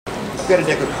got a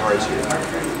deck of cards here.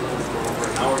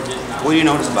 What do you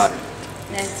notice about it?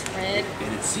 That's red.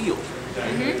 And it's sealed.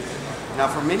 Now,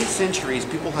 for many centuries,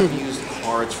 people have used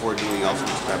cards for doing all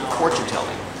sorts of type of fortune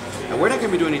telling. Now, we're not going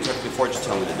to be doing any type of fortune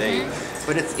telling today,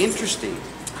 but it's interesting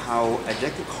how a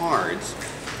deck of cards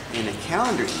in a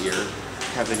calendar year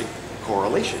have a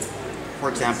correlation. For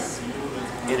example,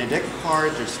 in a deck of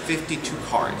cards, there's 52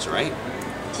 cards, right?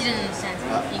 She doesn't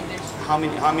understand English.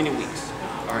 How many weeks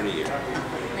are in a year?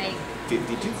 Like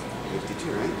 52.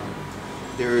 52, right?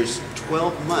 There's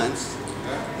 12 months.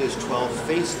 There's 12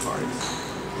 face cards.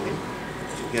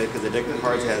 Okay? Because the deck of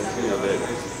cards has, you know, the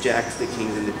jacks, the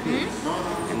kings, and the queens.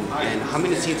 And how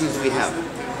many seasons do we have?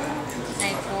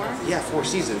 like 4? Yeah, 4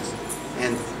 seasons.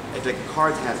 And a deck of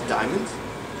cards has diamonds,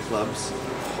 clubs,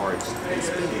 hearts, and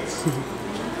spades.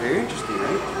 Very interesting,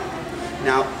 right?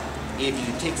 Now, if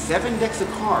you take 7 decks of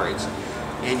cards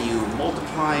and you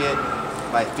multiply it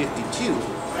by 52, you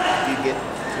get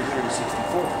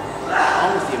 364.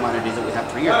 Almost the amount of days that we have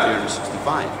per year,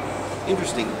 365.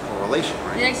 Interesting correlation,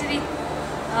 right? It's actually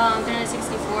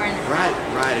 364 and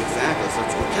Right, exactly. So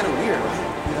it's kind of weird, right?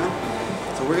 You know?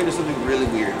 So we're going to do something really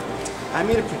weird. I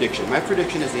made a prediction. My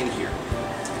prediction is in here.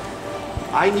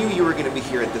 I knew you were going to be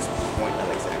here at this point,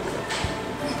 Alexandra.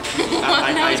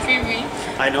 That was creepy.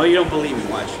 I know you don't believe me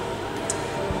much.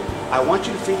 I want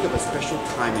you to think of a special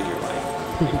time in your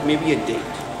life. Maybe a date,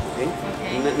 okay?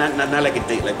 Not like a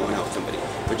date like going out with somebody,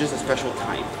 but just a special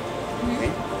time,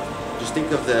 okay? Just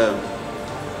think of the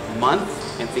month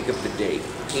and think of the day.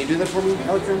 Can you do that for me,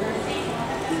 Alexandra?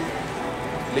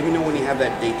 Let me know when you have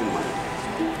that date in mind.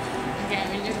 Okay,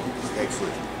 we do.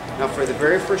 Excellent. Now for the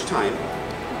very first time,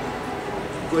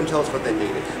 go ahead and tell us what that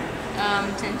date is.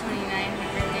 10/29, my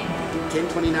birthday.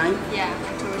 10/29? Yeah,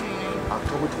 October 29.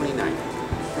 October 29.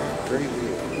 Very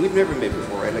weird. We've never met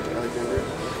before, right, Alexandra?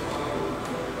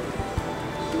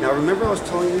 Now remember I was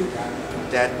telling you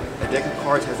that a deck of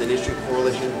cards has an interesting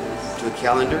correlation to a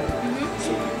calendar?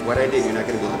 So what I did, you're not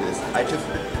going to believe this, I took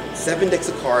 7 decks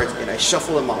of cards and I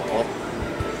shuffled them all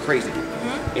crazy.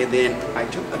 And then I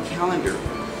took a calendar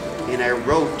and I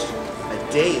wrote a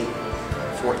day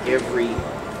for every,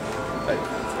 a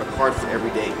card for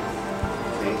every day.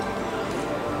 Okay?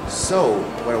 So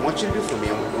what I want you to do for me,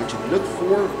 I want you to look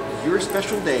for your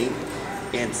special day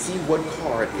and see what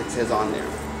card it says on there.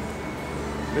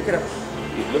 Look it up.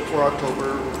 You look for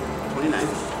October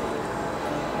 29th.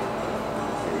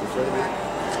 Further back.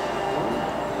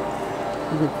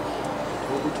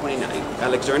 October 29th.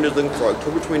 Alexandra's looking for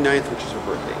October 29th, which is her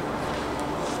birthday.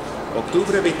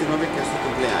 Octubre 29, que es su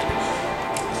cumpleaños.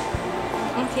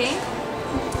 Okay.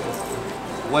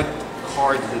 What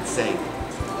card does it say?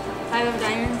 5 of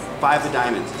diamonds. 5 of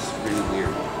diamonds. It's really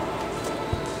weird.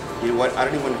 You know what? I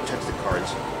don't even want to touch the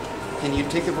cards. Can you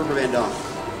take the rubber band off?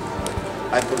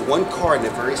 I put one card in a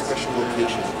very special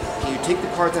location. Can you take the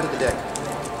cards out of the deck?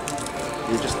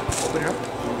 Can you just open it up?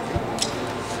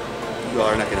 Okay. You all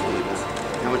are not going to believe this.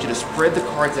 I want you to spread the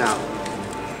cards out.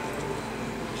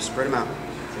 Just spread them out.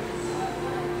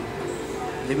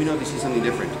 Let me know if you see something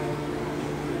different.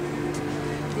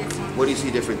 Different. What do you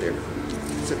see different there?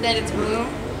 That it's blue.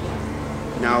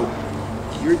 Now,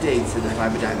 your date said the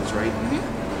 5 of diamonds, right?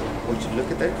 I want you to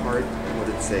look at that card and what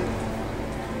did it say?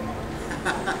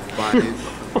 5 of diamonds.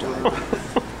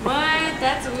 What?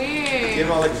 That's weird. Give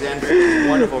Alexandra a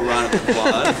wonderful round of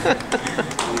applause.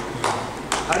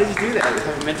 How did you do that? You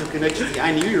have a mental connection.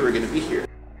 I knew you were going to be here.